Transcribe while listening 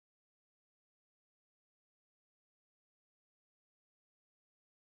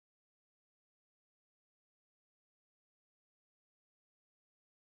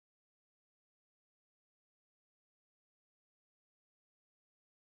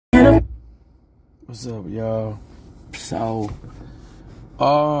What's up, y'all? So,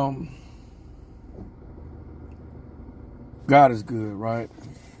 God is good, right?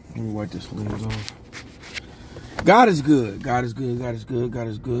 Let me wipe this lens off. God is good. God is good. God is good. God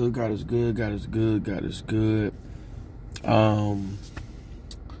is good. God is good. God is good. God is good.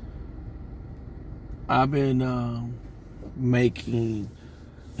 I've been making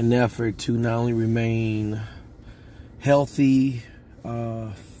an effort to not only remain healthy,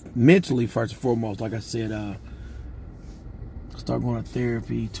 mentally first and foremost. Like I said, I started going to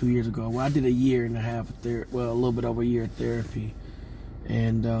therapy 2 years ago. Well, I did a year and a half of therapy. Well, a little bit over a year of therapy,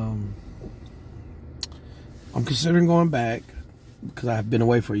 and I'm considering going back because I've been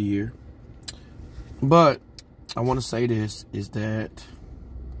away for a year. But I want to say this is that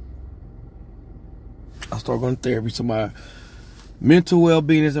I started going to therapy, so my mental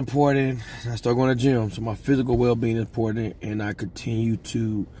well-being is important. I started going to the gym, so my physical well-being is important, and I continue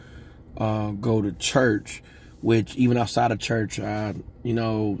to go to church, which even outside of church, I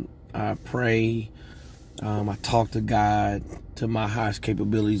pray, I talk to God to my highest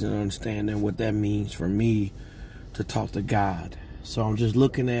capabilities and understanding what that means for me to talk to God. So I'm just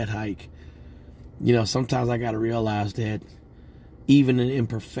looking at, like, sometimes I got to realize that even an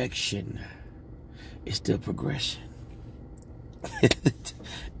imperfection is still progression.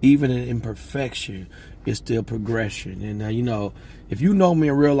 Even an imperfection is still progression. And if you know me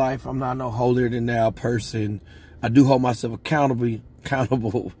in real life, I'm not no holier than thou person. I do hold myself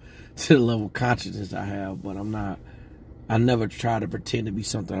accountable to the level of consciousness I have, but I never try to pretend to be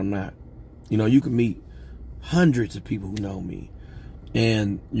something I'm not. You can meet hundreds of people who know me,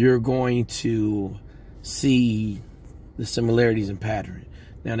 and you're going to see the similarities and patterns.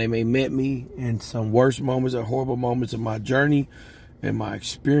 Now, they may met me in some worst moments or horrible moments of my journey and my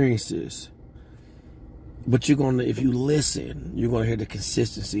experiences. But if you listen, you're going to hear the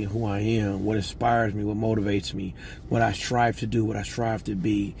consistency of who I am, what inspires me, what motivates me, what I strive to do, what I strive to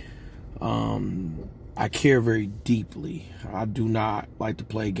be. I care very deeply. I do not like to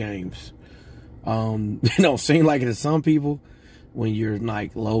play games. Seem like it to some people when you're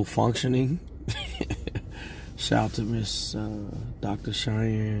like low functioning. Shout out to Miss Dr.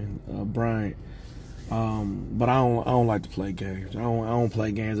 Cheyenne Bryant. But I don't like to play games. I don't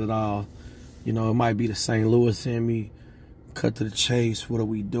play games at all. It might be the St. Louis in me. Cut to the chase. What are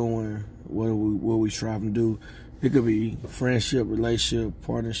we doing? What are we striving to do? It could be friendship, relationship,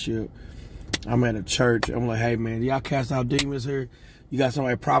 partnership. I'm at a church. I'm like, hey man, y'all cast out demons here? You got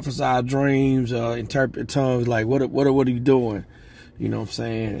somebody prophesy dreams, interpret tongues. Like, what are you doing? You know what I'm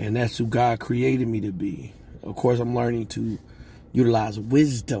saying? And that's who God created me to be. Of course, I'm learning to utilize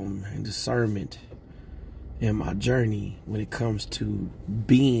wisdom and discernment in my journey when it comes to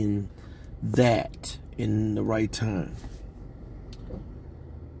being that in the right time.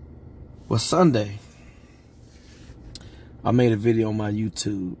 Well, Sunday, I made a video on my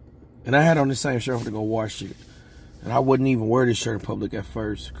YouTube, and I had on the same shirt to go wash it. And I wouldn't even wear this shirt in public at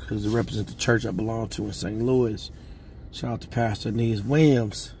first because it represents the church I belong to in St. Louis. Shout out to Pastor Aeneas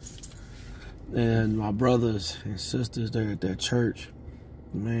Williams and my brothers and sisters there at that church.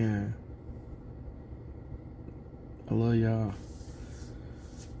 Man, I love y'all.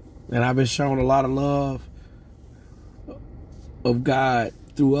 And I've been shown a lot of love of God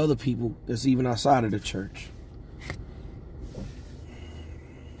through other people that's even outside of the church.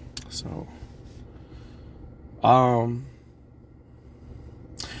 So, but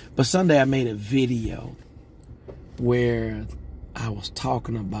Sunday I made a video where I was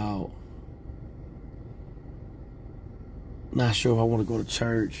talking about not sure if I want to go to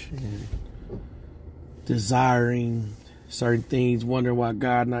church and desiring certain things, wondering why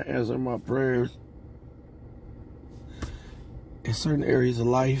God not answering my prayers in certain areas of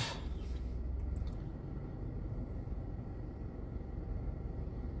life.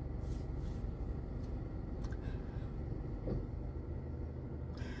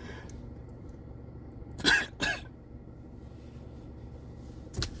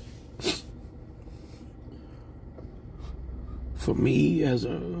 For me, as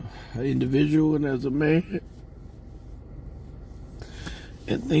an individual and as a man,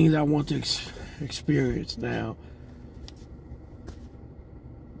 and things I want to experience now.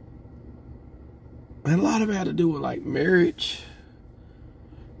 And a lot of it had to do with like marriage,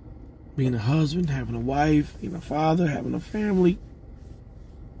 being a husband, having a wife, being a father, having a family.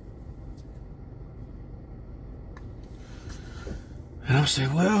 And I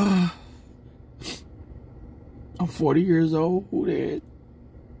said, well, I'm 40 years old, and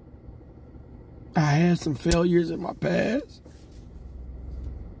I had some failures in my past.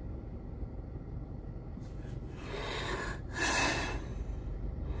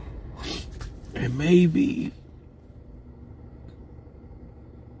 And maybe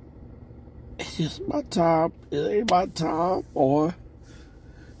it's just my time. It ain't my time, or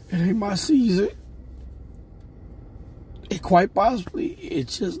it ain't my season. And quite possibly,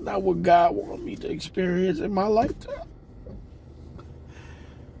 it's just not what God wanted me to experience in my lifetime.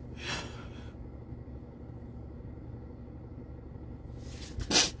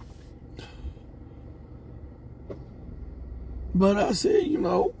 But I said, you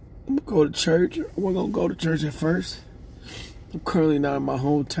know, I'm going to go to church. We're going to go to church at first. I'm currently not in my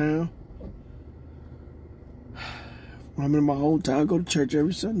hometown. When I'm in my hometown, I go to church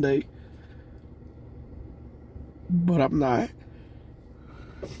every Sunday. But I'm not.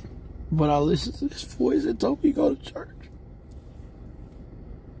 But I listened to this voice that told me to go to church.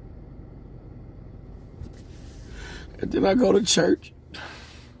 And then I go to church.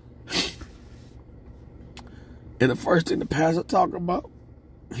 And the first thing the pastor talked about,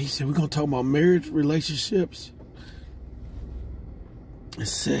 he said, we're going to talk about marriage, relationships, and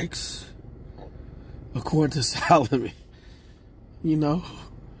sex, according to Solomon. You know?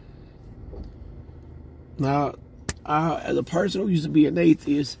 Now, as a person who used to be an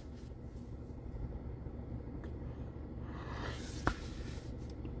atheist,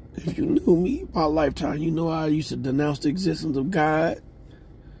 if you knew me my lifetime, you know I used to denounce the existence of God.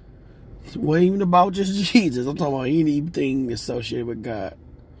 It wasn't even about just Jesus. I'm talking about anything associated with God.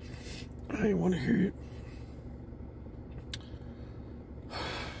 I didn't want to hear it.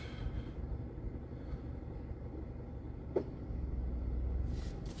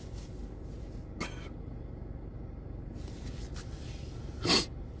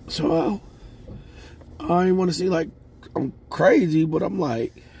 So I didn't want to see like I'm crazy, but I'm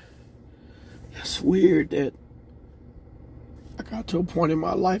like, it's weird that I got to a point in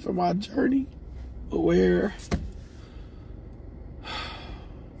my life and my journey where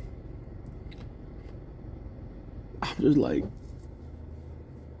I'm just like,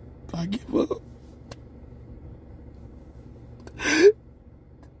 I give up.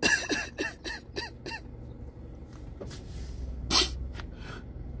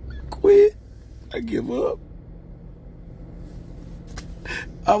 Quit. I give up.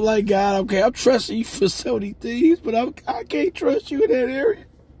 I'm like, God, okay, I'm trusting you for so many things, but I can't trust you in that area.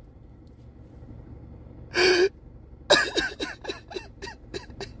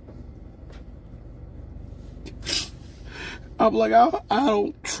 I'm like, I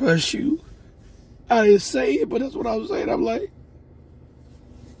don't trust you. I didn't say it, but that's what I was saying. I'm like,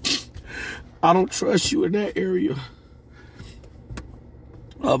 I don't trust you in that area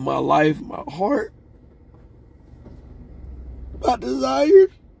of my life, my heart, my desires.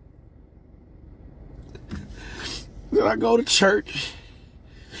 Then I go to church.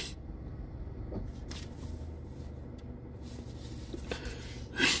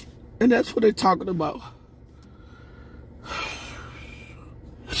 And that's what they're talking about.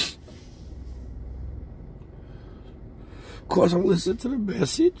 Of course, I'm listening to the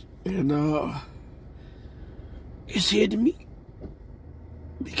message, and it's hitting me.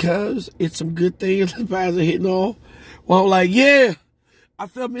 Because it's some good things the pastor hitting on. Well, I'm like, yeah, I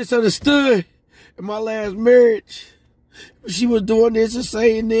felt misunderstood in my last marriage. She was doing this and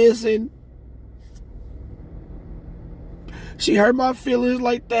saying this, and she hurt my feelings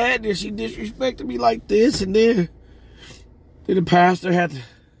like that, and she disrespected me like this, and then the pastor had to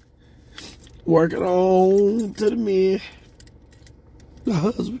work it on to the men, the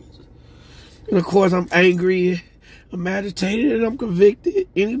husbands. And of course, I'm angry, I'm agitated, and I'm convicted.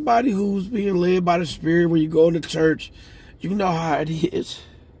 Anybody who's being led by the Spirit when you go into church, you know how it is,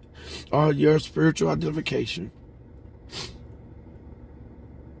 or your spiritual identification.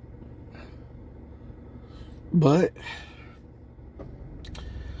 But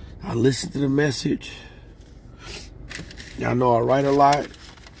I listen to the message. Y'all know I write a lot.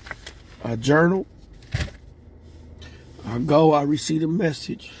 I journal. I go, I receive the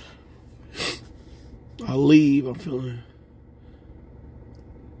message. I leave, I'm feeling.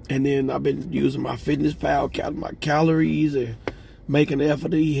 And then I've been using my FitnessPal, counting my calories and making the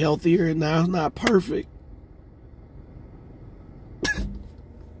effort to eat healthier. And now it's not perfect.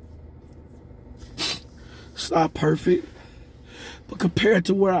 It's not perfect. But compared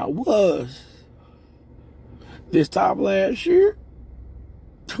to where I was this time last year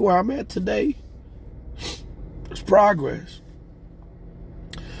to where I'm at today, it's progress.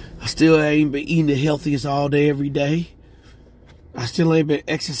 I still ain't been eating the healthiest all day, every day. I still ain't been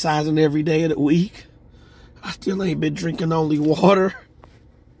exercising every day of the week. I still ain't been drinking only water.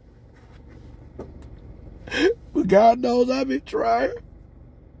 But God knows I've been trying.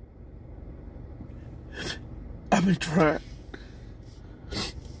 I've been trying.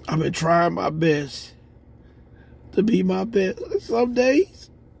 I've been trying my best to be my best. Some days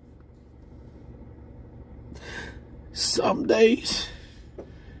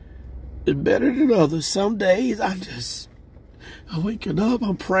it's better than others. Some days I'm waking up,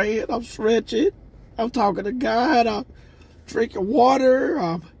 I'm praying, I'm stretching, I'm talking to God, I'm drinking water,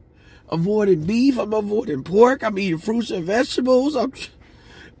 I'm avoiding beef, I'm avoiding pork, I'm eating fruits and vegetables,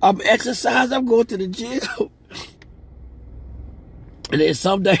 I'm exercising, I'm going to the gym. And then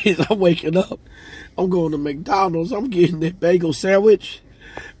some days I'm waking up, I'm going to McDonald's, I'm getting that bagel sandwich,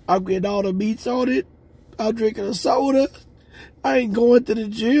 I'm getting all the meats on it, I'm drinking a soda, I ain't going to the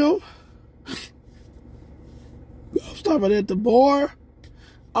gym. I'm stopping at the bar.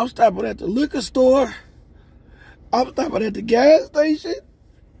 I'm stopping at the liquor store. I'm stopping at the gas station.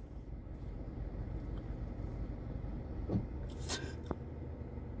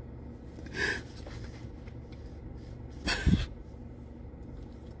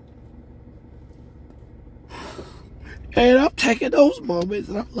 And I'm taking those moments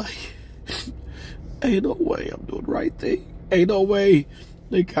and I'm like, ain't no way I'm doing the right thing. Ain't no way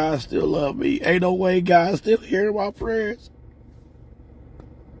that God still love me. Ain't no way God still hearing my prayers.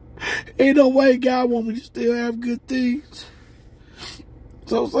 Ain't no way God want me to still have good things.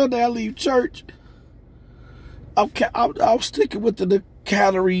 So Sunday I leave church. I'm sticking with the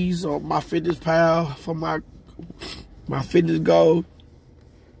calories on MyFitnessPal for my fitness goal.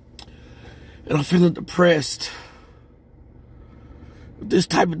 And I'm feeling depressed. This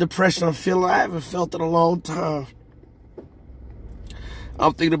type of depression I'm feeling, I haven't felt in a long time.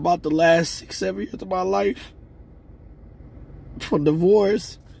 I'm thinking about the last 6-7 years of my life. From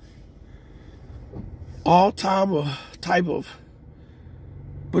divorce, all type of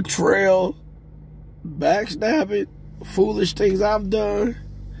betrayal, backstabbing, foolish things I've done,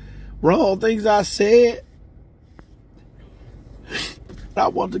 wrong things I said. I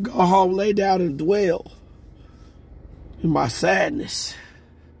want to go home, lay down and dwell in my sadness.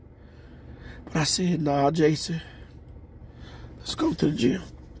 But I said, nah, Jason, let's go to the gym.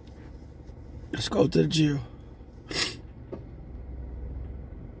 Let's go to the gym.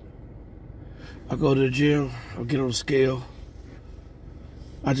 I go to the gym, I'll get on the scale.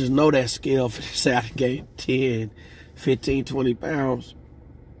 I just know that scale say I gained 10, 15, 20 pounds.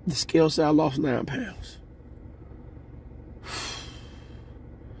 The scale said I lost 9 pounds.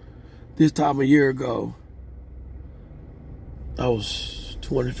 This time a year ago, I was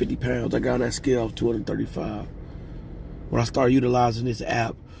 250 pounds. I got on that scale of 235. When I started utilizing this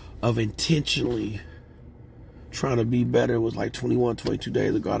app of intentionally trying to be better, it was like 21, 22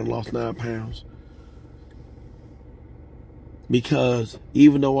 days ago, I lost 9 pounds. Because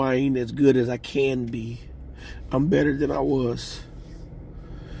even though I ain't as good as I can be, I'm better than I was.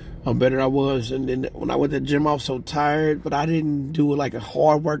 I'm better than I was. And then when I went to the gym, I was so tired, but I didn't do it like a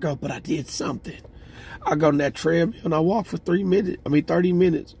hard workout, but I did something. I got on that treadmill and I walked for 30 minutes.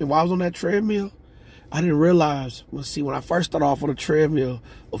 And while I was on that treadmill, I didn't realize, well, see, when I first started off on a treadmill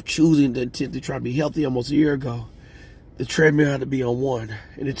of choosing to intently try to be healthy almost a year ago, the treadmill had to be on 1,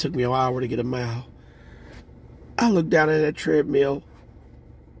 and it took me an hour to get a mile. I looked down at that treadmill.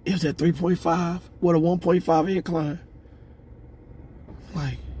 It was at 3.5 with a 1.5 incline.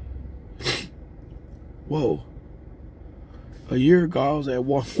 Like, whoa. A year ago, I was at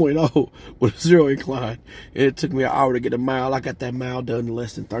 1.0 with a 0 incline. And it took me an hour to get a mile. I got that mile done in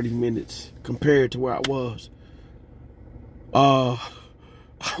less than 30 minutes compared to where I was. I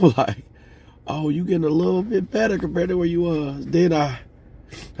was like, oh, you getting a little bit better compared to where you was. Then I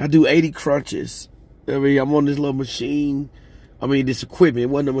do 80 crunches. I mean, I'm on this little machine. I mean, this equipment. It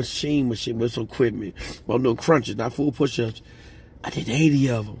wasn't a machine, but it's equipment. Well, no crunches, not full push-ups. I did 80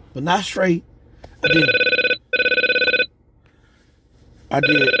 of them, but not straight. I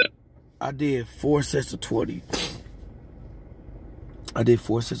did 4 sets of 20. I did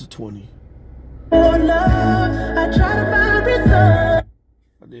 4 sets of 20. I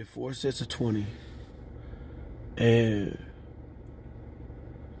did 4 sets of 20. And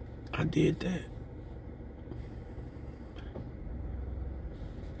I did that.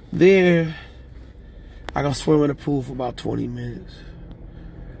 Then I go swim in the pool for about 20 minutes.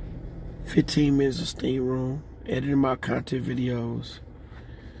 15 minutes of steam room, editing my content videos.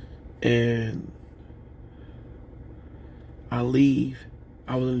 And I leave.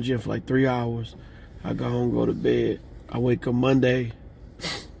 I was in the gym for like 3 hours. I go home, go to bed. I wake up Monday.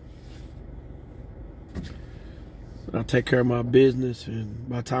 I take care of my business, and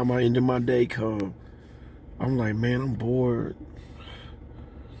by the time I end of my day come, I'm like, man, I'm bored.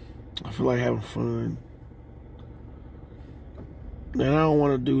 I feel like having fun. And I don't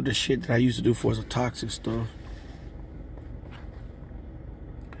want to do the shit that I used to do for some toxic stuff.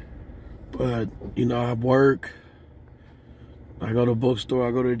 But, you know, I work, I go to the bookstore,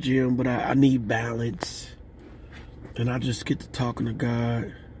 I go to the gym, but I need balance. And I just get to talking to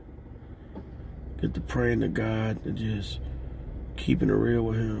God, get to praying to God, and just keeping it real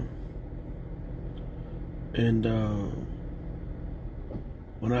with Him. And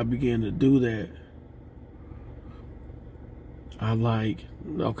when I began to do that, I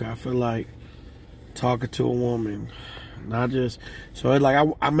feel like talking to a woman, not just, so it's like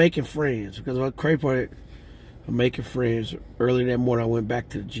I'm making friends, because the crazy part, I'm making friends. Early that morning, I went back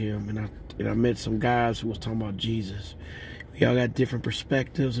to the gym, and I met some guys who was talking about Jesus. We all got different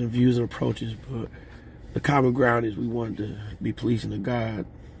perspectives and views and approaches, but the common ground is we wanted to be pleasing to God.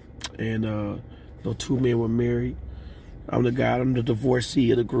 And those two men were married. I'm the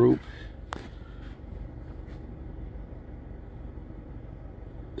divorcee of the group.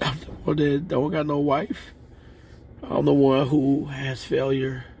 I'm the one that don't got no wife. I'm the one who has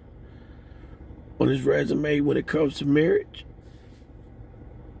failure on his resume when it comes to marriage.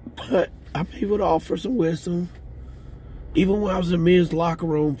 But I'm able to offer some wisdom. Even when I was in the men's locker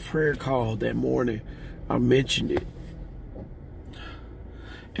room prayer call that morning, I mentioned it.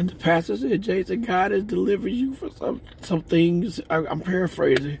 And the pastor said, Jason, God has delivered you for some things. I'm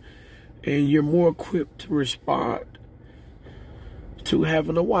paraphrasing. And you're more equipped to respond to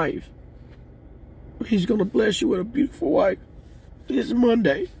having a wife. He's going to bless you with a beautiful wife. It's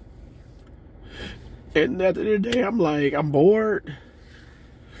Monday. And at the end of the day, I'm like, I'm bored.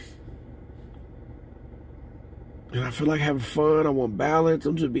 And I feel like having fun. I want balance.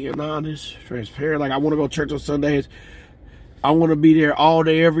 I'm just being honest, transparent. Like, I want to go to church on Sundays. I want to be there all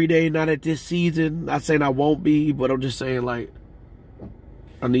day, every day, not at this season. Not saying I won't be, but I'm just saying, like,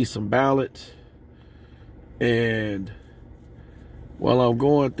 I need some balance. And while I'm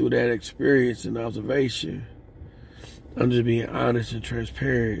going through that experience and observation, I'm just being honest and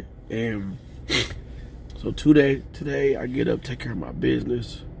transparent. And so today I get up, take care of my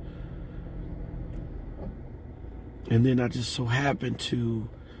business. And then I just so happened to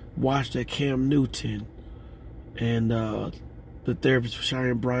watch that Cam Newton and the therapist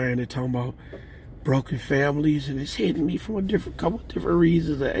Cheyenne Bryan, they're talking about broken families, and it's hitting me from couple of different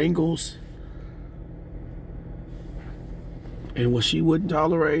reasons and angles. And what she wouldn't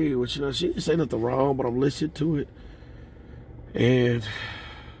tolerate, which, you know, she didn't say nothing wrong, but I'm listening to it. And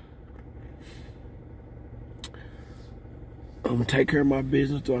I'm gonna take care of my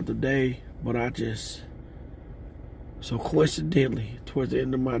business throughout the day, but so coincidentally, towards the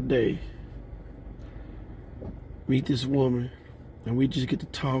end of my day, meet this woman, and we just get to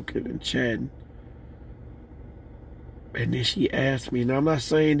talking and chatting. And then she asked me, now I'm not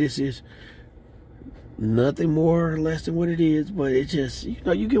saying this is nothing more or less than what it is, but it just, you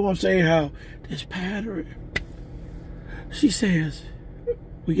know, you get what I'm saying, how this pattern. She says,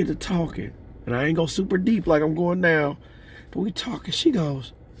 we get to talking, and I ain't go super deep like I'm going now, but we talking. She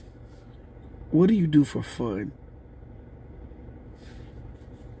goes, what do you do for fun?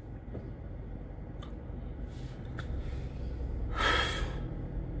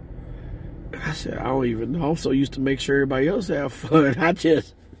 I said, I don't even know. I'm so used to make sure everybody else have fun. I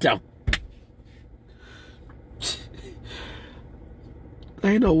just don't.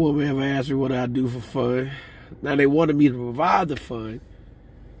 Ain't no woman ever asked me what I do for fun. Now, they wanted me to provide the fun.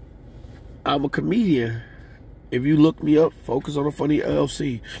 I'm a comedian. If you look me up, Focus on the Funny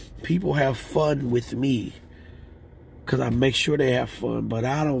LLC, people have fun with me because I make sure they have fun, but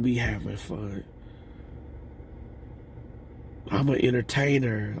I don't be having fun. I'm an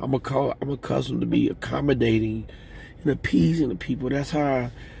entertainer. I'm accustomed to be accommodating and appeasing the people. That's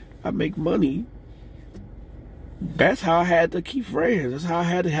how I make money. That's how I had to keep friends. That's how I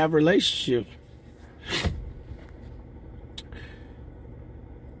had to have relationships.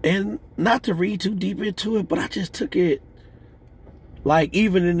 And not to read too deep into it, but I just took it, like,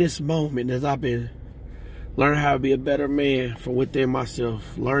 even in this moment, as I've been learning how to be a better man from within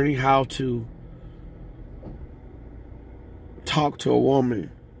myself, learning how to talk to a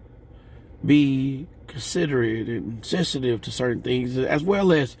woman, be considerate and sensitive to certain things, as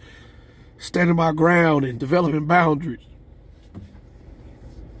well as standing my ground and developing boundaries.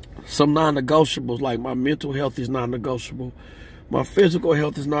 Some non-negotiables, like my mental health is non-negotiable. My physical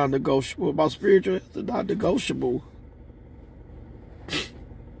health is non-negotiable. My spiritual health is non-negotiable.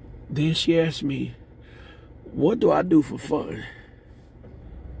 Then she asked me, what do I do for fun?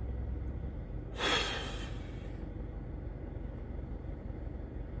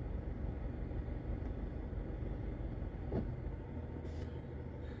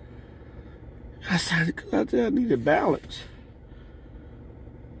 I said, because I needed balance.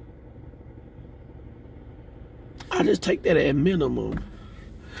 I just take that at minimum.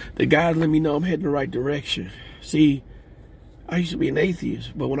 that God let me know I'm heading the right direction. See, I used to be an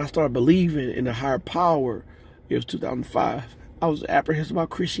atheist, but when I started believing in a higher power, it was 2005, I was apprehensive about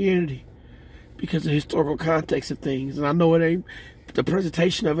Christianity because of the historical context of things. And I know it ain't, the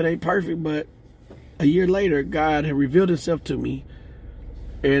presentation of it ain't perfect, but a year later, God had revealed himself to me.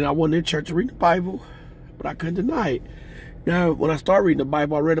 And I went in church to read the Bible, but I couldn't deny it. Now, when I started reading the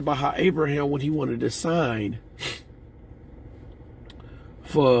Bible, I read about how Abraham, when he wanted a sign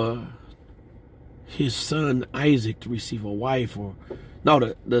for his son Isaac to receive a wife, or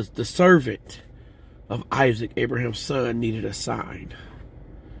no, the servant of Isaac, Abraham's son, needed a sign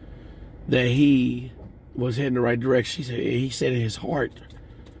that he was heading the right direction. He said in his heart,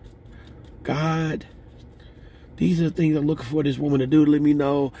 God, these are the things I'm looking for this woman to do to let me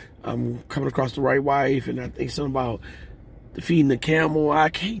know I'm coming across the right wife. And I think something about feeding the camel. I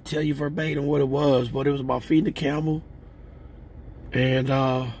can't tell you verbatim what it was, but it was about feeding the camel. And,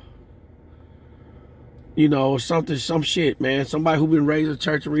 you know, some shit, man. Somebody who been raised in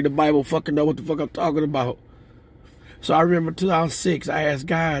church and read the Bible fucking know what the fuck I'm talking about. So I remember 2006, I asked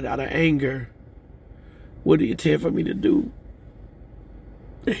God out of anger, what do you intend for me to do?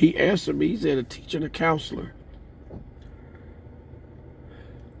 And he answered me. He said, a teacher and a counselor.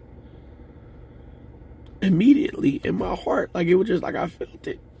 Immediately in my heart, like it was just like I felt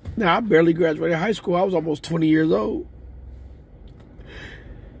it. Now, I barely graduated high school. I was almost 20 years old.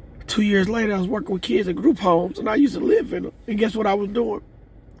 2 years later, I was working with kids in group homes, and I used to live in them. And guess what I was doing?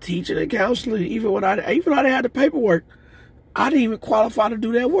 Teaching and counseling. Even when I didn't have the paperwork, I didn't even qualify to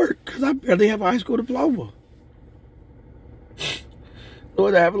do that work because I barely have a high school diploma.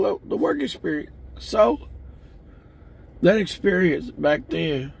 Nor to have the work experience. So, that experience back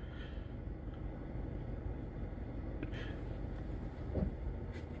then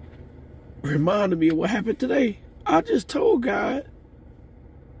reminded me of what happened today. I just told God,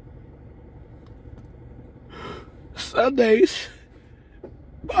 Sundays,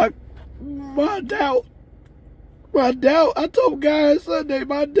 my doubt, I told God Sunday,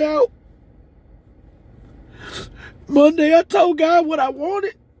 my doubt. Monday, I told God what I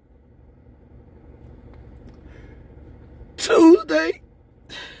wanted. Tuesday,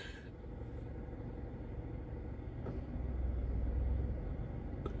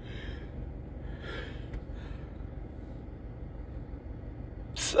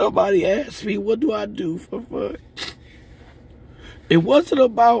 somebody asked me, what do I do for fun? It wasn't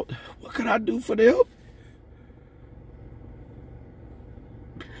about what could I do for them.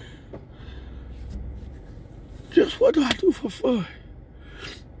 Just what do I do for fun?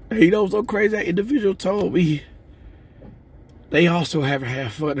 And you know what's so crazy? That individual told me they also haven't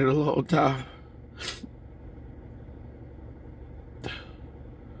had fun in a long time.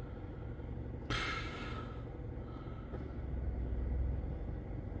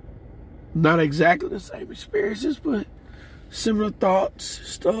 Not exactly the same experiences, but similar thoughts,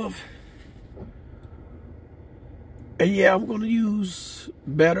 stuff. And yeah, I'm going to use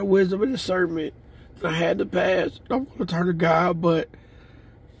better wisdom and discernment than I had in the past. I'm going to turn to God, but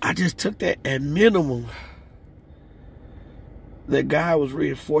I just took that at minimum that God was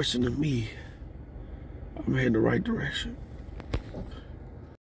reinforcing to me I'm heading the right direction.